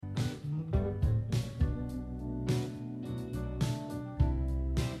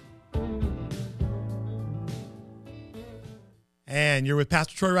And you're with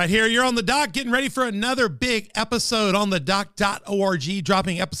Pastor Troy right here. You're on the dock, getting ready for another big episode on the dock.org,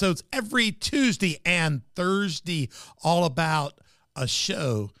 dropping episodes every Tuesday and Thursday, all about a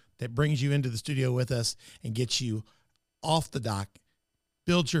show that brings you into the studio with us and gets you off the dock,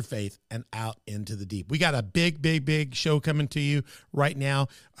 builds your faith, and out into the deep. We got a big show coming to you right now,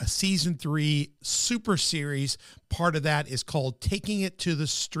 a season 3 super series. Part of that is called Taking It to the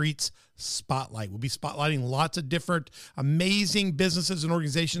Streets Spotlight. We'll be spotlighting lots of different amazing businesses and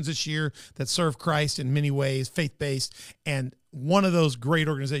organizations this year that serve Christ in many ways, faith-based. And one of those great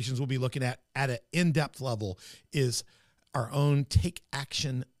organizations we'll be looking at an in-depth level is our own Take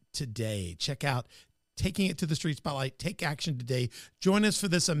Action Today. Check out Taking It to the Street Spotlight, Take Action Today. Join us for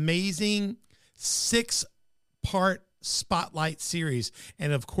this amazing 6-part spotlight series.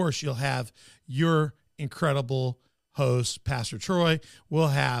 And of course, you'll have your incredible host, Pastor Troy. We'll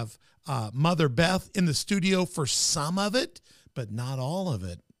have Mother Beth in the studio for some of it, but not all of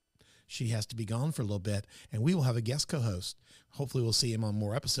it. She has to be gone for a little bit, and we will have a guest co-host. Hopefully we'll see him on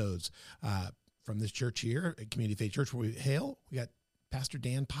more episodes from this church here at Community Faith Church where we hail. We got Pastor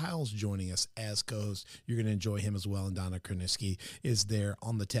Dan Piles joining us as co-host. You're going to enjoy him as well. And Donna Korniski is there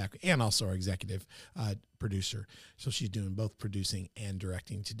on the tech and also our executive producer. So she's doing both producing and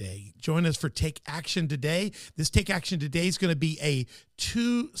directing today. Join us for Take Action Today. This Take Action Today is going to be a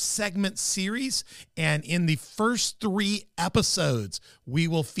 2-segment series. And in the first 3 episodes, we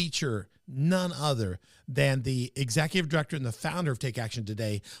will feature none other than the executive director and the founder of Take Action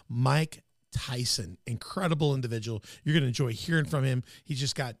Today, Mike Tyson. Incredible individual. You're going to enjoy hearing from him. He's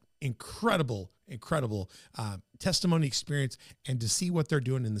just got incredible testimony experience, and to see what they're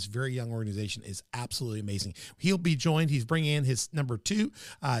doing in this very young organization is absolutely amazing. He'll be joined. He's bringing in his number 2,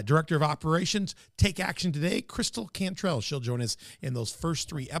 Director of Operations, Take Action Today, Crystal Cantrell. She'll join us in those first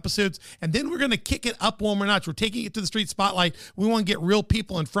 3 episodes. And then we're going to kick it up one more notch. We're taking it to the street spotlight. We want to get real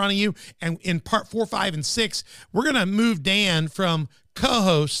people in front of you. And in part 4, 5, and 6, we're going to move Dan from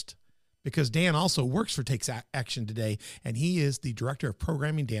co-host, because Dan also works for Take Action Today, and he is the director of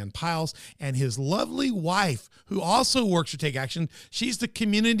programming, Dan Piles, and his lovely wife, who also works for Take Action. She's the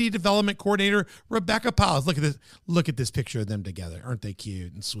community development coordinator, Rebecca Piles. Look at this picture of them together. Aren't they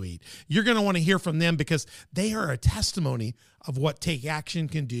cute and sweet? You're going to want to hear from them because they are a testimony of what Take Action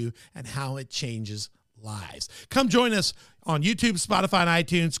can do and how it changes lives. Come join us on YouTube, Spotify, and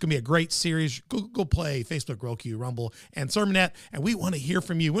iTunes. It's going to be a great series. Google Play, Facebook, Roku, Rumble, and Sermonet. And we want to hear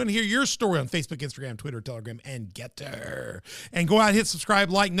from you. We want to hear your story on Facebook, Instagram, Twitter, Telegram, and Getter. And go out, hit subscribe,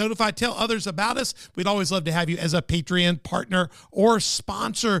 like, notify, tell others about us. We'd always love to have you as a Patreon partner or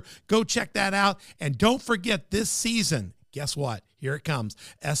sponsor. Go check that out. And don't forget, this season, guess what? Here it comes.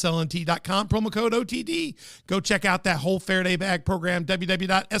 slnt.com, promo code OTD. Go check out that whole Faraday bag program,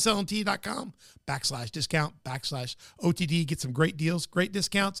 www.slnt.com/discount/OTD. Get some great deals, great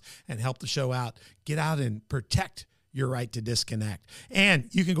discounts, and help the show out. Get out and protect your right to disconnect. And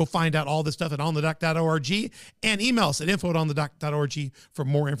you can go find out all this stuff at onthedock.org and email us at info@onthedock.org for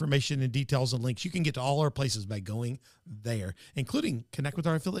more information and details and links. You can get to all our places by going there, including connect with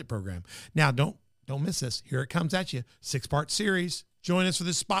our affiliate program. Now, don't miss this. Here it comes at you. 6-part series. Join us for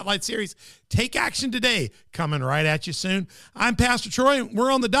this spotlight series. Take Action Today. Coming right at you soon. I'm Pastor Troy.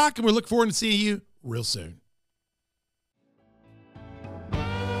 We're on the dock, and we look forward to seeing you real soon.